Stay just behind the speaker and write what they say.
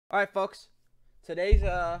All right, folks. Today's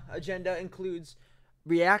agenda includes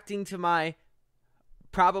reacting to my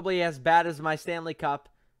probably as bad as my Stanley Cup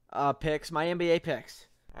picks, my NBA picks.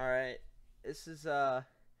 All right. This is a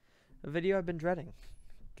video I've been dreading,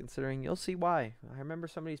 considering you'll see why. I remember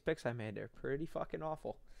some of these picks I made. They're pretty fucking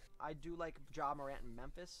awful. I do like Ja Morant in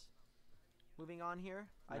Memphis. Moving on here,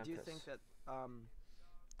 Memphis. I do think that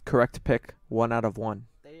correct pick, 1 out of 1.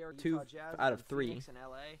 They are 2 out of 3. Phoenix and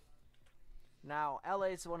LA. Now, LA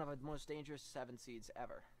is one of the most dangerous 7 seeds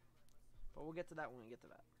ever. But we'll get to that when we get to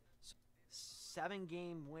that.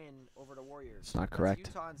 7-game win over the Warriors. It's not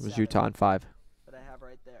correct. It was Utah in 5. That I have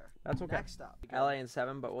right there. That's okay. Next up, LA in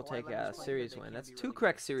 7, but we'll take a series win. That's 2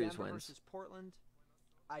 correct series Denver wins. Versus Portland.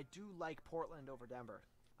 I do like Portland over Denver.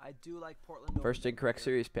 I do like Portland over First incorrect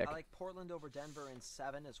series pick. I like Portland over Denver in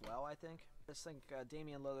 7 as well, I think. I just think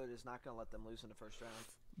Damian Lillard is not going to let them lose in the first round.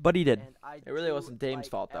 But he did. And it really wasn't Dame's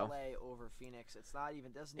fault, though. LA over Phoenix. It's not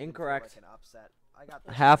even, doesn't incorrect. Even feel like an upset. I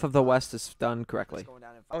got half of the West is done correctly.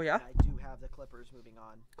 Oh, yeah? I do have the Clippers moving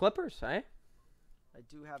on. Clippers, eh? I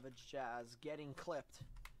do have the Jazz getting clipped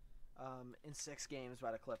in 6 games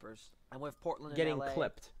by the Clippers. I'm with Portland getting and LA.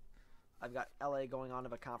 Clipped. I've got LA going on to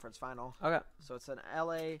the conference final. Okay. So it's an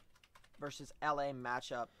LA versus LA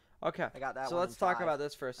matchup. Okay. I got that so one let's talk about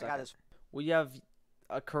this for a second. We have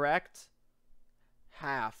a correct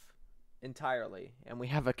half entirely, and we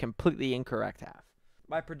have a completely incorrect half.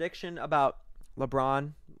 My prediction about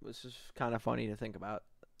LeBron was just kind of funny to think about.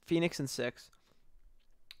 Phoenix in 6,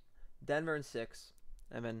 Denver in 6,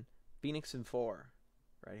 and then Phoenix in 4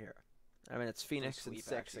 right here. I mean, it's Phoenix in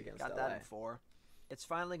 6 against got LA. That in 4. It's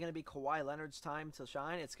finally going to be Kawhi Leonard's time to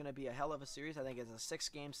shine. It's going to be a hell of a series. I think it's a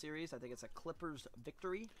 6-game series. I think it's a Clippers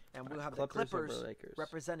victory. And we'll have the Clippers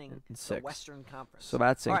representing the Western Conference. So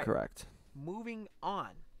that's incorrect. Right, moving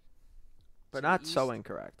on. But not so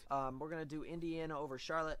incorrect. We're going to do Indiana over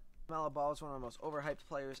Charlotte. LaMelo Ball is one of the most overhyped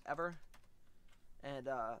players ever. And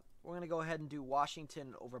we're going to go ahead and do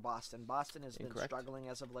Washington over Boston. Boston has been struggling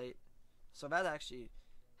as of late. So that actually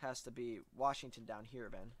has to be Washington down here,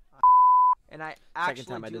 Ben. And I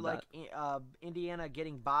actually do like Indiana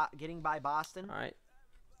getting by Boston. All right.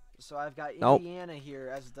 So I've got Indiana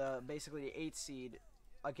here as basically the 8th seed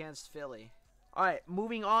against Philly. All right,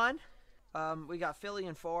 moving on. We got Philly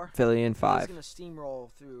in 4. Philly in 5. He's going to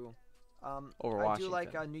steamroll through. Over I Washington. do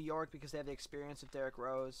like New York because they have the experience of Derrick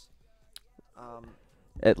Rose.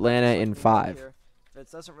 Atlanta in 5.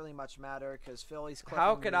 It doesn't really much matter because Philly's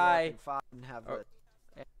How could I have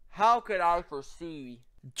How could I foresee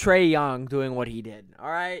Trae Young doing what he did?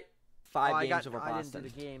 All right, 5 games over Boston. I didn't do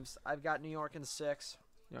the games. I've got New York in 6.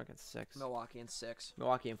 New York in 6. Milwaukee in 6.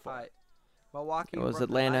 Milwaukee in 4. Milwaukee. It was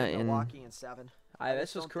Atlanta in Milwaukee in 7.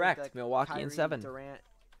 This was correct. Milwaukee in 7. Durant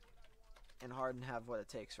and Harden have what it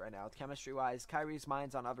takes right now, chemistry-wise. Kyrie's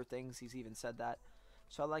mind's on other things. He's even said that.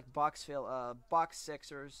 So I like Bucks,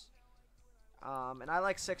 Sixers. And I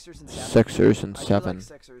like Sixers in 7. Sixers in 7. Like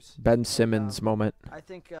Sixers. Ben Simmons moment. I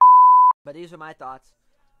think. But these are my thoughts.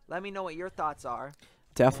 Let me know what your thoughts are.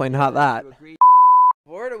 Definitely not that.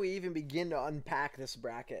 Where do we even begin to unpack this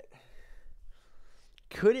bracket?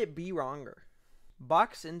 Could it be wronger?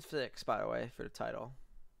 Bucks in 6, by the way, for the title.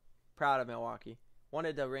 Proud of Milwaukee.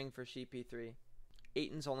 Wanted the ring for CP3.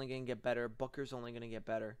 Ayton's only going to get better. Booker's only going to get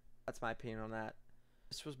better. That's my opinion on that.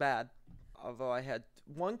 This was bad. Although I had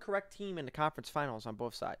 1 correct team in the conference finals on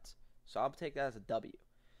both sides. So I'll take that as a W.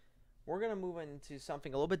 We're going to move into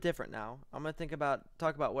something a little bit different now. I'm going to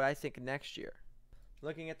talk about what I think next year.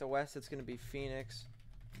 Looking at the West, it's going to be Phoenix,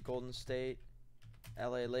 Golden State,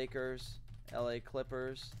 LA Lakers, LA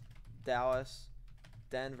Clippers, Dallas,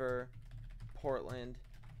 Denver, Portland,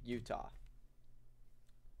 Utah.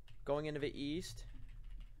 Going into the East,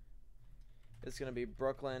 it's going to be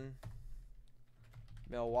Brooklyn,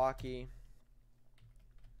 Milwaukee,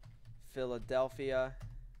 Philadelphia.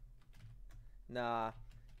 Nah,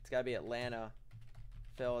 it's got to be Atlanta,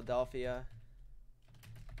 Philadelphia,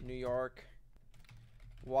 New York,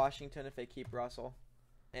 Washington if they keep Russell,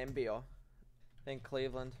 and Beal. Then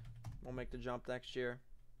Cleveland will make the jump next year.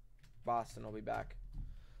 Boston will be back.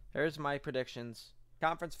 There's my predictions.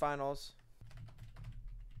 Conference finals.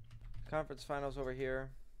 Conference finals over here.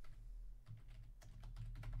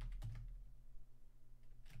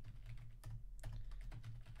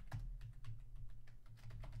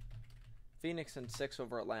 Phoenix in 6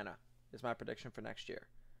 over Atlanta is my prediction for next year.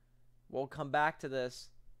 We'll come back to this.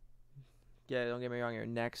 Yeah, don't get me wrong here.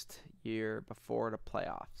 Next year before the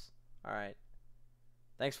playoffs. All right.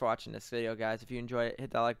 Thanks for watching this video, guys. If you enjoyed it,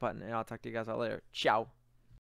 hit that like button, and I'll talk to you guys all later. Ciao.